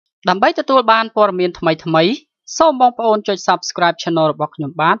ដើម្បីទទួលបានព័ត៌មានថ្មីៗសូមបងប្អូនចុច Subscribe Channel របស់ខ្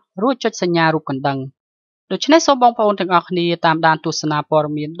ញុំបាទរួចចុចសញ្ញារូបកណ្ដឹងដូច្នេះសូមបងប្អូនទាំងអស់គ្នាតាមដានទស្សនាព័ត៌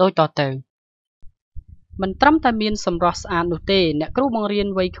មានដូចតទៅមិនត្រឹមតែមានសម្រស់ស្អាតនោះទេអ្នកគ្រូបង្រៀន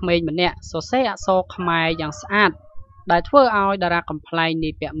វ័យក្មេងម្នាក់សរសេរអក្សរខ្មែរយ៉ាងស្អាតដែលធ្វើឲ្យតារាកំប្លែងនា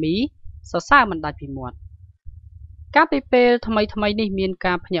យពាក់មីសរសើរមិនដាច់ពីមាត់កាលពីពេលថ្មីនេះមាន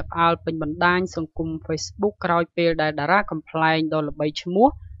ការភ្ញាក់ផ្អើលពេញបណ្ដាញសង្គម Facebook ក្រោយពេលដែលតារាកំប្លែងដ៏ល្បីឈ្មោះ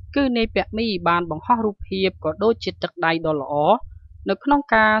គឺនាយពាក់មីបានបង្ហោះរូបភាពក៏ដូចជាទឹកដៃដ៏ល្អនៅក្នុង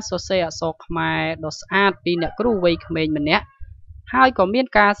ការសរសេរអក្សរខ្មែរដ៏ស្អាតពីអ្នកគ្រូវ័យក្មេងម្នាក់ហើយក៏មាន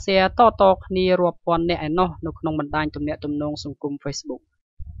ការ share តគ្នារាប់ពាន់នាក់ឯណោះនៅក្នុងបណ្ដាញទំនាក់ទំនងសង្គម Facebook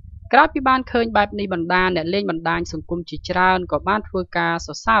ក្រោយពីបានឃើញបែបនេះបណ្ដាអ្នកលេងបណ្ដាញសង្គមជាច្រើនក៏បានធ្វើការស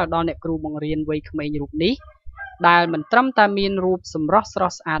រសើរដល់អ្នកគ្រូបង្រៀនវ័យក្មេងរូបនេះដែលមិនត្រឹមតែមានរូបសម្រស់ស្រ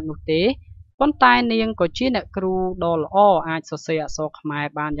ស់ស្អាតនោះទេប៉ុន្តែនាងក៏ជាអ្នកគ្រូដ៏ល្អអាចសរសេរអក្សរខ្មែរ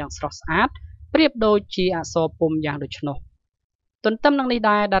បានយ៉ាងស្រស់ស្អាតប្រៀបដូចជាអក្សរពុម្ពយ៉ាងដូច្នោះទន្ទឹមនឹងនេះ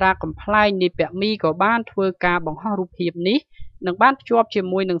ដែរតារាកំប្លែងនាយពាក់មីក៏បានធ្វើការបង្ហោះរូបភាពនេះនិងបានភ្ជាប់ជា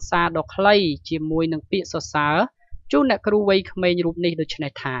មួយនឹងសារដ៏ខ្លីជាមួយនឹងពាក្យសរសើរជូនអ្នកគ្រូវ័យក្មេងរូបនេះដូច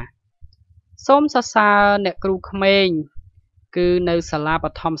នេះថាសូមសរសើរអ្នកគ្រូក្មេងគឺនៅសាលាប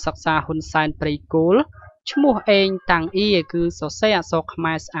ឋមសិក្សាហ៊ុនសែនព្រៃគោលឈ្មោះអេងតាំងអ៊ីគឺសរសេរអក្សរខ្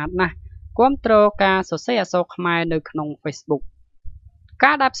មែរស្អាតណាស់គាំទ្រការសរសេរអក្សរខ្មែរនៅក្នុង Facebook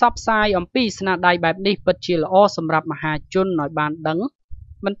ការដែលផ្សព្វផ្សាយអំពីស្នាដៃបែបនេះពិតជាល្អសម្រាប់មហាជនឲ្យបានដឹង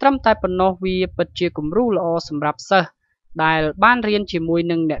មិនត្រឹមតែប៉ុណ្ណោះវាពិតជាគំរូល្អសម្រាប់សិស្សដែលបានរៀនជាមួយ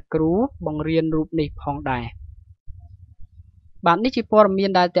នឹងអ្នកគ្រូបង្រៀនរូបនេះផងដែរបាទនេះជាព័ត៌មា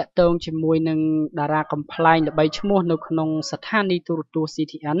នដែលតាក់ទងជាមួយនឹងតារាកំប្លែងល្បីឈ្មោះនៅក្នុងស្ថានីយទូរទស្សន៍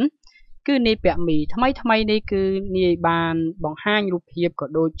CTN គឺនាយពាក់មីថ្មីនេះគឺនាយបានបង្ហាញរូបភាពក៏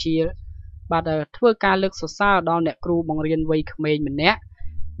ដូចជាបាទធ្វើការលើកសរសើរដល់អ្នកគ្រូបង្រៀនវ័យក្មេងម្នាក់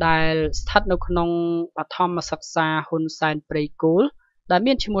ដែលស្ថិតនៅក្នុងបឋមសិក្សាហ៊ុនសែនព្រៃគោលដែល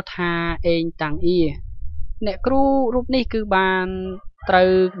មានឈ្មោះថាអេងតាំងអ៊ីអ្នកគ្រូរូបនេះគឺបានត្រូវ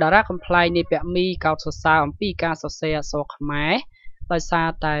តារាកំប្លែងនាយពាក់មីកោតសរសើរអំពីការសរសេរអក្សរខ្មែរដោយសារ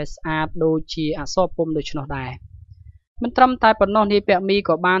តែស្អាតដូចជាអក្សរពុម្ពដូច្នោះដែរមិនត្រឹមតែប៉ុណ្ណោះនាយពាក់មី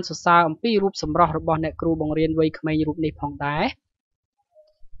ក៏បានសរសើរអំពីរូបសម្រស់របស់អ្នកគ្រូបង្រៀនវ័យក្មេងរូបនេះផងដែរ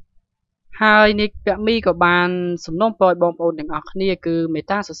ហើយនាយពាក់មីក៏បានសំណូមពរឲ្យបងប្អូនទាំងអស់គ្នាគឺមេត្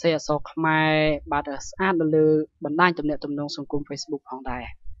តាសរសេរអក្សរខ្មែរបាទស្អាតនៅលើបណ្ដាញទំនាក់ទំនងសង្គម Facebook ផងដែរ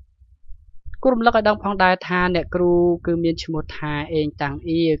គូរំលឹកឲ្យដឹងផងដែរថាអ្នកគ្រូគឺមានឈ្មោះថាអេងតាំង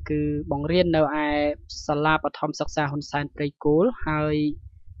អ៊ីគឺបង្រៀននៅឯសាលាបឋមសិក្សាហ៊ុនសែនព្រៃគោលហើយ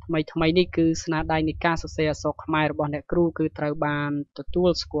ថ្មីនេះគឺស្នាដៃនៃការសរសេរអក្សរខ្មែររបស់អ្នកគ្រូគឺត្រូវបានទទួល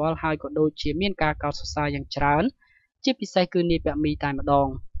ស្គាល់ហើយក៏ដូចជាមានការកោតសរសើរយ៉ាងច្រើនជាពិសេសគឺនាយពាក់មីតែម្ដង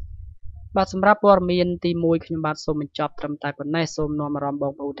បាទសម្រាប់ព័ត៌មានទី1ខ្ញុំបាទសូមបញ្ចប់ត្រឹមតែប៉ុណ្ណេះសូមនាំអារម្មណ៍ប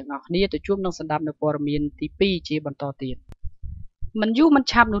ងប្អូនទាំងអស់គ្នាទៅជួបនឹងស្ដាប់នៅព័ត៌មានទី2ជាបន្តទៀតមិនយូរមិន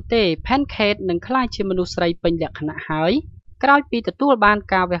ឆាប់នោះទេ Pancake នឹងក្លាយជាមនុស្សស្រីពេញលក្ខណៈហើយក្រោយពីទទួលបាន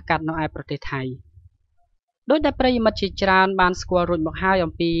ការវះកាត់នៅឯប្រទេសថៃដោយដែលប្រិយមិត្តជាច្រើនបានស្គាល់រួចមកហើយ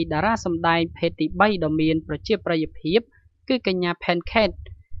អំពីតារាសម្ដែងភេទទី3ដ៏មានប្រជាប្រិយភាពគឺកញ្ញា Pancake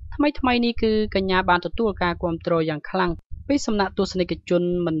ថ្មីនេះគឺកញ្ញាបានទទួលការគាំទ្រយ៉ាងខ្លាំងពីសំណាក់ទស្សនិកជន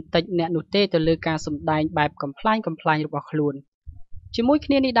មិនតិចអ្នកនោះទេទៅលើការសម្ដែងបែបកំប្លែងរបស់ខ្លួនជាមួយ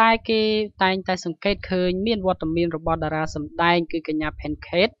គ្នានេះដែរគេតែងតែសង្កេតឃើញមានវត្តមានរបស់តារាសម្ដែងគឺកញ្ញា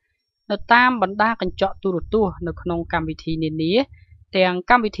Pancake នៅតាមបណ្ដាកញ្ចក់ទូរទស្សន៍នៅក្នុងកម្មវិធីនានាទាំង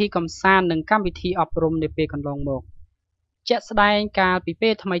កម្មវិធីកម្សាន្តនិងកម្មវិធីអប់រំនាពេលកន្លងមកជាក់ស្ដែងកាលពីពេ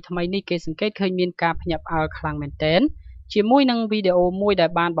លថ្មីនេះគេសង្កេតឃើញមានការភ្ញាក់ផ្អើលខ្លាំងមែនទែនជាមួយនឹងវីដេអូមួយដែល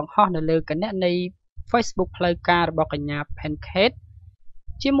បានបង្ហោះនៅលើគណនីFacebook ផ្លូវការរបស់កញ្ញា Pancake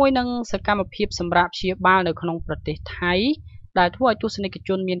ជាមួយនឹងសកម្មភាពសម្រាប់ព្យាបាលនៅក្នុងប្រទេសថៃដែលធ្វើឲ្យទស្សនិកជ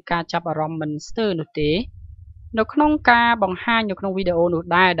នមានការចាប់អារម្មណ៍មិនស្ទើរនោះទេនៅក្នុងការបង្ហាញនៅក្នុងវីដេអូនោះ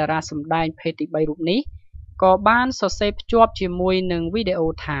ដែរតារាសម្ដែងភេទទី3រូបនេះក៏បានសរសេរភ្ជាប់ជាមួយនឹងវីដេអូ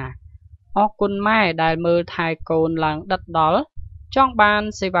ថាអរគុណម៉ែដែលមើលថែកូនឡើងដិតដល់ចង់បាន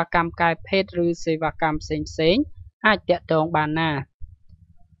សេវាកម្មកែភេទឬសេវាកម្មផ្សេងអាចតាក់ទងបានណា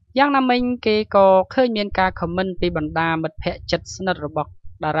យ៉ាងណាមិញគេក៏ឃើញមានការខមមិនពីបណ្ដាមិត្តភ័ក្តិជិតស្និទ្ធរបស់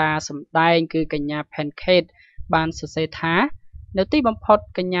តារាសម្ដែងគឺកញ្ញា Pancake បានសរសេរថានៅទីបំផុត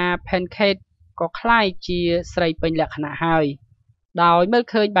កញ្ញា Pancake ក៏ក្លាយជាស្រីពេញលក្ខណៈហើយដោយមើល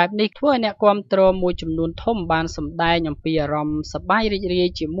ឃើញបែបនេះធ្វើឲ្យអ្នកគាំទ្រមួយចំនួនធំបានសម្ដែងអំពីអារម្មណ៍សប្បាយរីករាយ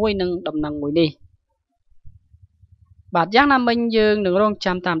ជាមួយនឹងដំណឹងមួយនេះបាទយ៉ាងណាមិញយើងនឹងរង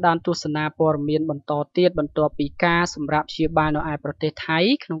ចាំតាមដានទស្សនាព័ត៌មានបន្តទៀតបន្ទាប់ពីការសម្រាប់ព្យាបាលនៅឯប្រទេសថៃ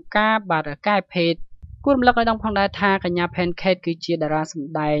ក្នុងការបាទកែភេទ គួររំលឹកឲ្យដឹងផងដែរថាកញ្ញា Pancake គឺជាតារាស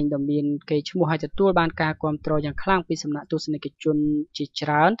ម្ដែងដ៏មានកេរ្តិ៍ឈ្មោះហើយទទួលបានការគាំទ្រយ៉ាងខ្លាំងពីសំណាក់ទស្សនិកជនជាច្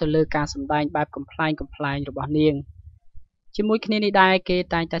រើនទៅលើការសម្ដែងបែបកំប្លែងរបស់នាងជាមួយគ្នានេះដែរគេ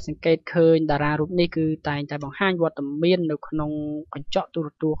តែងតែសង្កេតឃើញតារារូបនេះគឺតែងតែបង្ហាញវត្តមាននៅក្នុងកញ្ចក់ទូរ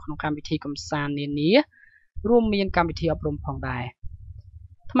ទស្សន៍ក្នុងកម្មវិធីកម្សាន្តនានារួមមានកម្មវិធីអប់រំផងដែរ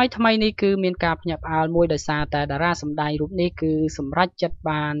ថ្មីនេះគឺមានការភ្ញាក់ផ្អើលមួយដោយសារតែតារាសម្ដែងរូបនេះគឺសម្រេចចិត្ត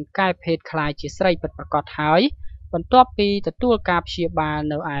បានកែភេទក្លាយជាស្រីពិតប្រាកដហើយបន្ទាប់ពីទទួលការព្យាបាល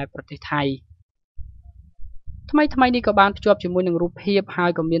នៅឯប្រទេសថៃថ្មីនេះក៏បានភ្ជាប់ជាមួយនឹងរូបភាពហើ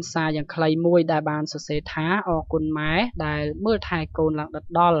យក៏មានសារយ៉ាងខ្លីមួយដែលបានសរសេរថាអរគុណម៉ែដែលមើលថែកូនឡើងដិត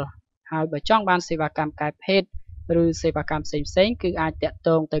ដល់ហើយបើចង់បានសេវាកម្មកែភេទឬសេវាកម្មផ្សេងគឺអាចតាក់ទ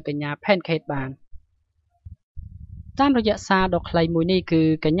ងទៅកញ្ញា Pancake បានតាមរយៈសារដ៏ខ្លីមួយនេះគឺ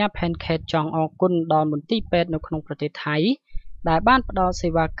កញ្ញា Pancake ចង់អរគុណដល់មន្ទីរពេទ្យនៅក្នុងប្រទេសថៃដែលបានផ្ដល់សេ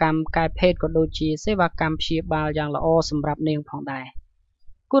វាកម្មកែភេទក៏ដូចជាសេវាកម្មព្យាបាលយ៉ាងល្អសម្រាប់នាងផងដែរ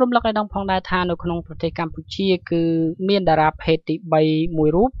គួររំលឹកឲ្យដឹងផងដែរថានៅក្នុងប្រទេសកម្ពុជាគឺមានតារាភេទទី3មួយ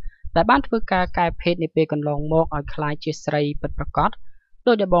រូបដែលបានធ្វើការកែភេទនាពេលកន្លងមកឲ្យក្លាយជាស្រីពិតប្រាកដ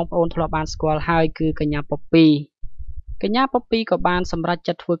ដោយដែលបងប្អូនធ្លាប់បានស្គាល់ហើយគឺកញ្ញាពពីក៏បានសម្រេច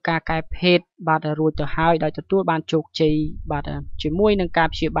ចិត្តធ្វើការកែភេទបាទរួចទៅហើយដោយទទួលបានជោគជ័យបាទជាមួយនឹងការ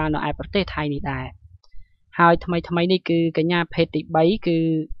ព្យាបាលនៅឯប្រទេសថៃនេះដែរហើយថ្មីនេះគឺកញ្ញាភេទទី3គឺ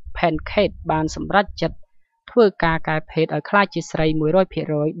Pancake បានសម្រេចចិត្តធ្វើការកែភេទឲ្យក្លាយជាស្រី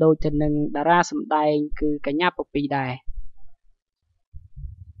 100% ដូចទៅនឹងតារាសម្ដែងគឺកញ្ញាពពីដែរ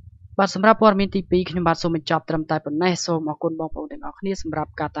បាទសម្រាប់ព័ត៌មានទី2ខ្ញុំបាទសូមបញ្ចប់ត្រឹមតែប៉ុណ្ណេះសូមអរគុណបងប្អូនទាំងអស់គ្នាសម្រា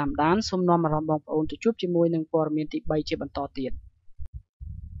ប់ការតាមដានសូមនាំអារម្មណ៍បងប្អូនទៅជួបជាមួយនឹងព័ត៌មានទី3ជាបន្តទៀត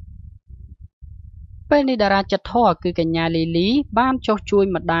ពេលនេះតារាចិត្តធម៌គឺកញ្ញាលីលីបានចុះជួយ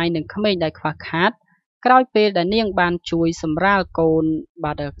ម្ដាយនិងក្មេងដែលខ្វះខាតក្រោយពេលដែលនាងបានជួយសម្រាលកូន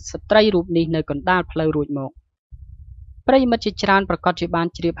បាទស្ត្រីរូបនេះនៅកណ្ដាលផ្លូវរួចមកប្រិយមិត្តជាច្រើនប្រកាសជាបាន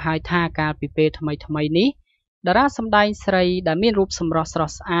ជ្រាបហើយថាកាលពីពេលថ្មីនេះតារាសម្ដែងស្រីដែលមានរូបសម្រស់ស្រ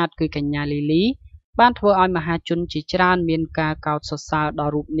ស់ស្អាតគឺកញ្ញាលីលីបានធ្វើឲ្យមហាជនជាច្រើនមានការកោតសរសើរដ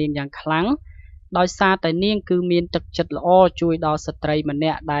ល់រូបនាងយ៉ាងខ្លាំងដោយសារតែនាងគឺមានទឹកចិត្តល្អជួយដល់ស្ត្រីម្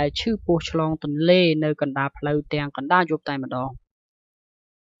នាក់ដែលឈឺពោះឆ្លងទន្លេនៅកណ្ដាលផ្លូវទាំងកណ្ដាលយប់តែម្ដង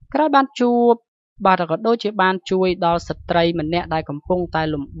ក្រោយបានជួបបាទក៏ដូចជាបានជួយដល់ស្ត្រីម្នាក់ដែលកំពុងតែ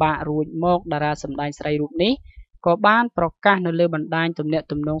លំបាករួចមកតារាសម្ដែងស្រីរូបនេះក៏បានប្រកាសនៅលើបណ្ដាញទំនាក់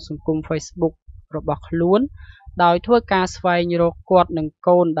ទំនងសង្គម Facebook របស់ខ្លួនដោយធ្វើការស្វែងរកគាត់និង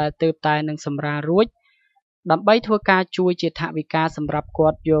កូនដែលទើបតែនឹងសម្រាលរួចដើម្បីធ្វើការជួយជាថវិកាសម្រាប់គា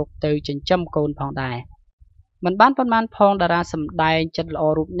ត់យកទៅចិញ្ចឹមកូនផងដែរមិនបានប៉ុន្មានផងតារាសម្ដែងចិត្តល្អ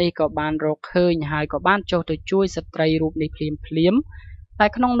រូបនេះក៏បានរកឃើញហើយក៏បានចុះទៅជួយស្ត្រីរូបនេះភ្លាមតែ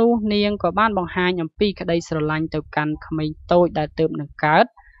ក្នុងនោះនាងក៏បានបង្ហាញអំពីក្តីស្រឡាញ់ទៅកាន់ក្មេងតូចដែលទើបនឹងកើត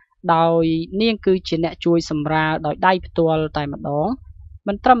ដោយនាងគឺជាអ្នកជួយសម្រាលដោយដៃផ្ទាល់តែម្ដង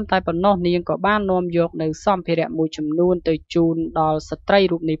មិនត្រឹមតែប៉ុណ្ណោះនាងក៏បាននាំយកនៅសម្ភារៈមួយចំនួនទៅជូនដល់ស្ត្រី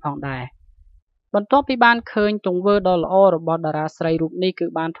រូបនេះផងដែរបន្ទាប់ពីបានឃើញទង្វើដ៏ល្អរបស់តារាស្រីរូបនេះគឺ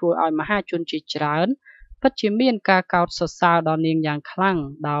បានធ្វើឲ្យមហាជនជាច្រើនពិតជាមានការកោតសរសើរដល់នាងយ៉ាងខ្លាំង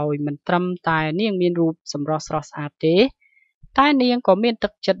ដោយមិនត្រឹមតែនាងមានរូបសម្រស់ស្រស់ស្អាតទេតែនាងក៏មានទឹ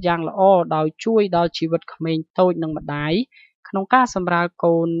កចិត្តយ៉ាងល្អដោយជួយដល់ជីវិតក្មេងតូចនិងម្ដាយក្នុងការសម្រាល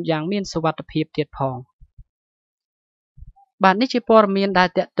កូនយ៉ាងមានសុវត្ថិភាពទៀតផងបាទនេះជាព័ត៌មានដែល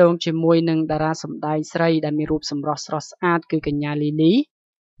តាក់ទងជាមួយនឹងតារាសម្ដែងស្រីដែលមានរូបសម្រស់ស្រស់ស្អាតគឺកញ្ញាលីលី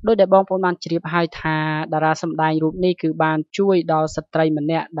ដោយដែលបងប្អូនបានជ្រាបហើយថាតារាសម្ដែងរូបនេះគឺបានជួយដល់ស្ត្រីម្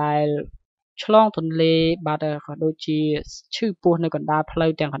នាក់ដែលឆ្លងទន្លេបាទក៏ដូចជាឈឺពោះនៅកណ្ដាលផ្លូ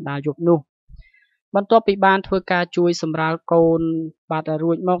វទាំងកណ្ដាលយប់នោះបន្ទាប់ពីបានធ្វើការជួយសម្រាលកូនបាទ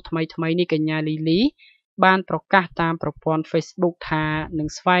រួចមកថ្មីនេះកញ្ញាលីលីបានប្រកាសតាមប្រព័ន្ធ Facebook ថានឹង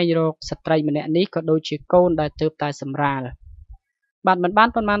ស្វែងរកស្ត្រីម្នាក់នេះក៏ដូចជាកូនដែលទើបតែសម្រាលបាទមិនបាន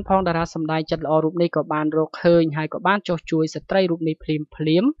ប៉ុន្មានផងតារាសម្ដែងចិត្តល្អរូបនេះក៏បានរកឃើញហើយក៏បានចុះជួយស្ត្រីរូបនេះភ្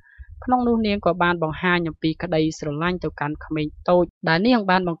លាមក្នុងនោះនាងក៏បានបង្ហាញអំពីក្តីស្រឡាញ់ទៅកាន់ក្មេងតូចដែលនាង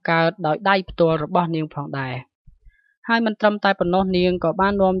បានបង្កើតដោយដៃផ្ទាល់របស់នាងផងដែរហើយមិនត្រឹមតែប៉ុណ្ណោះនាងក៏បា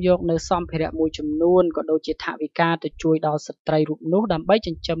ននាំយកនៅសម្ភារៈមួយចំនួនក៏ដូចជាថវិកាទៅជួយដល់ស្ត្រីរូបនោះដើម្បី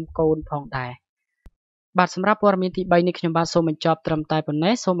ចិញ្ចឹមកូនផងដែរបាទសម្រាប់ព័ត៌មានទី3នេះខ្ញុំបាទសូមបញ្ចប់ត្រឹមតែប៉ុណ្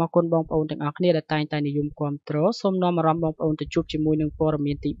ណេះសូមអរគុណបងប្អូនទាំងអស់គ្នាដែលតែងតែនិយមគាំទ្រសូមនាំអារម្មណ៍បងប្អូនទៅជួបជាមួយនឹងព័ត៌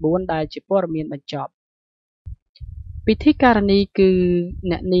មានទី4ដែលជាព័ត៌មានបញ្ចប់ពិធីការនីគឺ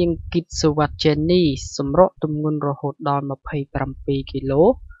អ្នកនាងគិតសុវត្ថិជេនីសម្រកទម្ងន់រហូតដល់27គីឡូ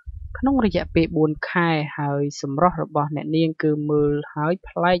ក្នុងរយៈពេល4ខែហើយសម្រស់របស់អ្នកនាងគឺមើលហើយ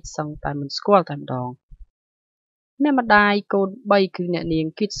ប្លែកសឹងតែមិនស្គាល់តែម្ដងអ្នកម្ដាយកូន3គឺអ្នកនាង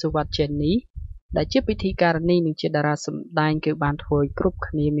គិតសុវត្ថិជេនីដែលជាពិធីការនីនិងជាតារាសម្ដែងគឺបានធ្វើឲ្យគ្រប់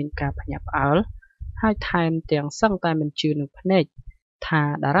គ្នាមានការភ្ញាក់ផ្អើល ហើយថែមទាំងសឹងតែមិនជឿនឹងភ្នែកថា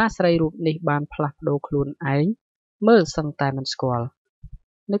តារាស្រីរូបនេះបានផ្លាស់ប្ដូរខ្លួនឯងមើលសឹងតែមិនស្គាល់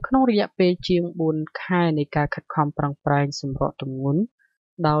នៅក្នុងរយៈពេលជាង4ខែនៃការខិតខំប្រឹងប្រែងសម្រកទម្ងន់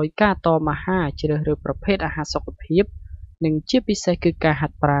ដោយការតមអាហារជ្រើសរើសប្រភេទអាហារសុខភាពនិងជាពិសេសគឺការហា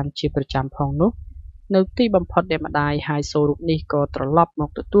ត់ប្រាណជាប្រចាំផងនោះនៅទីបំផុតអ្នកម្ដាយហាយសូរូបនេះក៏ត្រឡប់មក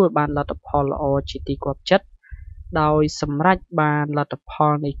ទទួលបានលទ្ធផលល្អជាទីគាប់ចិត្តដោយសម្រេចបានលទ្ធផ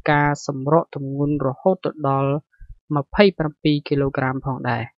លនៃការសម្រកទម្ងន់រហូតទៅដល់27គីឡូក្រាមផង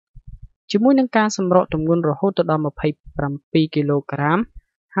ដែរជាមួយនឹងការសម្រកទម្ងន់រហូតទៅដល់27គីឡូក្រាម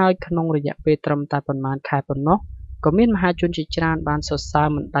ហើយក្នុងរយៈពេលត្រឹមតែប៉ុន្មានខែប៉ុណ្ណោះក៏មានមហាជនជាច្រើនបានសរសើរ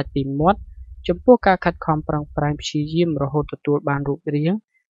មិនដាច់ពីមាត់ចំពោះការខិតខំប្រឹងប្រែងព្យាយាមរហូតទទួលបានរូបរាង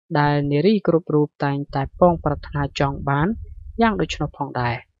ដែលនារីគ្រប់រូបតែងតែពងប្រាថ្នាចង់បានយ៉ាងដូច្នោះផង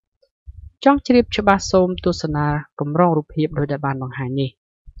ដែរចង់ជ្រាបច្បាស់សូមទស្សនាកម្រងរូបភាពដោយដែលបានបង្ហាញនេះ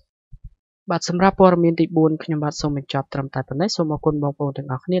បាទសម្រាប់ព័ត៌មានទី4ខ្ញុំបាទសូមបញ្ចប់ត្រឹមតែប៉ុណ្ណេះសូមអរគុណបងប្អូនទាំង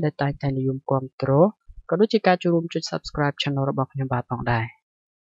អស់គ្នាដែលតែងតែនិយមគាំទ្រក៏ដូចជាការចូលរួមចុច Subscribe Channel របស់ខ្ញុំបាទផងដែរ